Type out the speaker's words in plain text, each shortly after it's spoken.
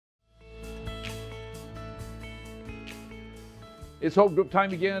It's Hope Group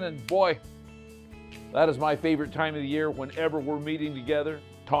time again, and boy, that is my favorite time of the year whenever we're meeting together,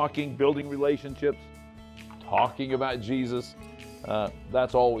 talking, building relationships, talking about Jesus.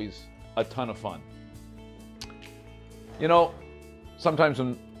 That's always a ton of fun. You know, sometimes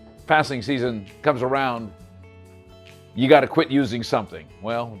when fasting season comes around, you got to quit using something.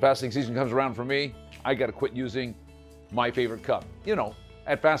 Well, when fasting season comes around for me, I got to quit using my favorite cup. You know,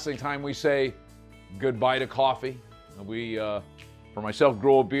 at fasting time we say goodbye to coffee. We, for myself,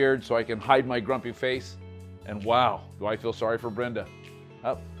 grow a beard so I can hide my grumpy face. And wow, do I feel sorry for Brenda.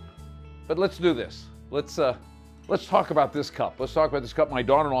 But let's do this. Let's talk about this cup. Let's talk about this cup my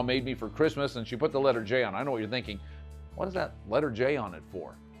daughter-in-law made me for Christmas, and she put the letter J on. I know what you're thinking. What is that letter J on it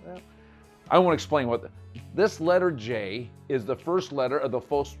for? Well, I want to explain what this letter J is. The first letter of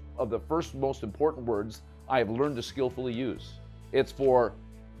the first most important words I have learned to skillfully use. It's for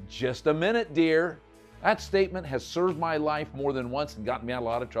just a minute, dear. That statement has served my life more than once and gotten me out of a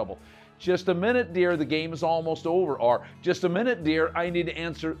lot of trouble. Just a minute, dear, the game is almost over. Or just a minute, dear, I need to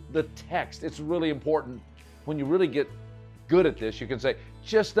answer the text. It's really important. When you really get good at this, you can say,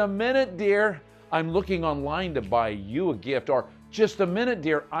 just a minute, dear, I'm looking online to buy you a gift. Or just a minute,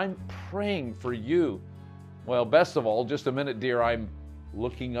 dear, I'm praying for you. Well, best of all, just a minute, dear, I'm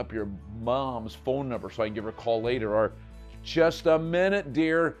looking up your mom's phone number so I can give her a call later. Or just a minute,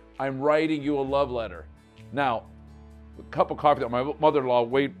 dear, I'm writing you a love letter. Now, the cup of coffee that my mother-in-law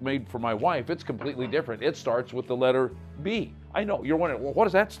made for my wife, it's completely different. It starts with the letter B. I know, you're wondering, well, what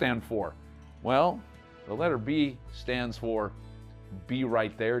does that stand for? Well, the letter B stands for be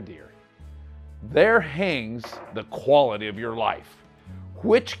right there, dear. There hangs the quality of your life.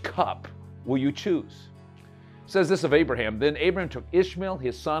 Which cup will you choose? It says this of Abraham. Then Abraham took Ishmael,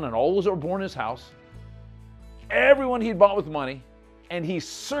 his son, and all those that were born in his house, everyone he'd bought with money, and he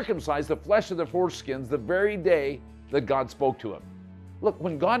circumcised the flesh of their foreskins the very day that God spoke to him. Look,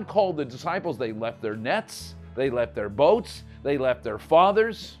 when God called the disciples, they left their nets, they left their boats, they left their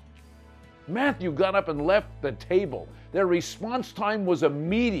fathers. Matthew got up and left the table. Their response time was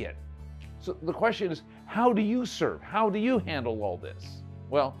immediate. So the question is, how do you serve? How do you handle all this?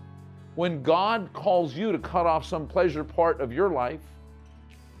 Well, when God calls you to cut off some pleasure part of your life,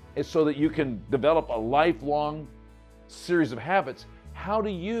 it's so that you can develop a lifelong series of habits. How do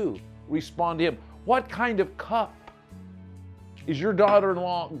you respond to him? What kind of cup is your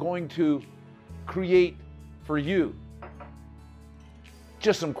daughter-in-law going to create for you?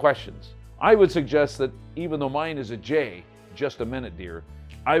 Just some questions. I would suggest that even though mine is a J, just a minute, dear,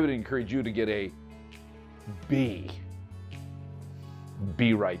 I would encourage you to get a B.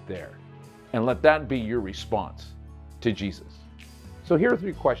 Be right there. And let that be your response to Jesus. So here are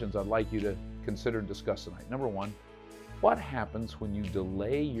 3 questions I'd like you to consider and discuss tonight. Number 1, what happens when you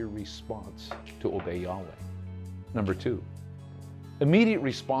delay your response to obey Yahweh? Number 2, immediate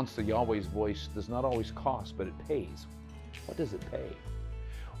response to Yahweh's voice does not always cost, but it pays. What does it pay?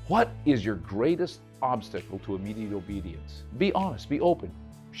 What is your greatest obstacle to immediate obedience? Be honest, be open,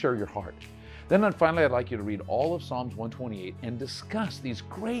 share your heart. Then finally, I'd like you to read all of Psalms 128 and discuss these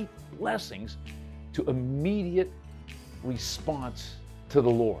great blessings to immediate response to the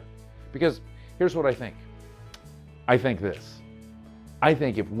Lord. Because here's what I think. I think this. I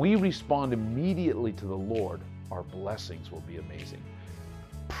think if we respond immediately to the Lord, our blessings will be amazing.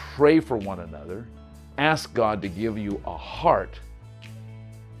 Pray for one another. Ask God to give you a heart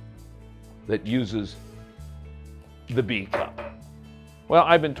that uses the B cup. Well,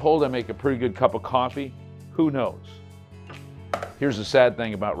 I've been told I make a pretty good cup of coffee. Who knows? Here's the sad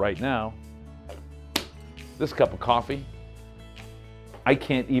thing about right now. This cup of coffee, I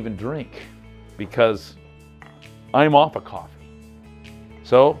can't even drink because I'm off of coffee.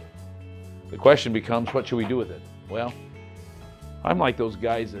 So the question becomes, what should we do with it? Well, I'm like those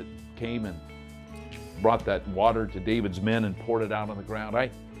guys that came and brought that water to David's men and poured it out on the ground.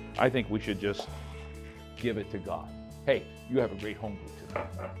 I think we should just give it to God. Hey, you have a great home group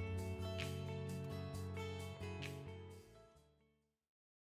tonight.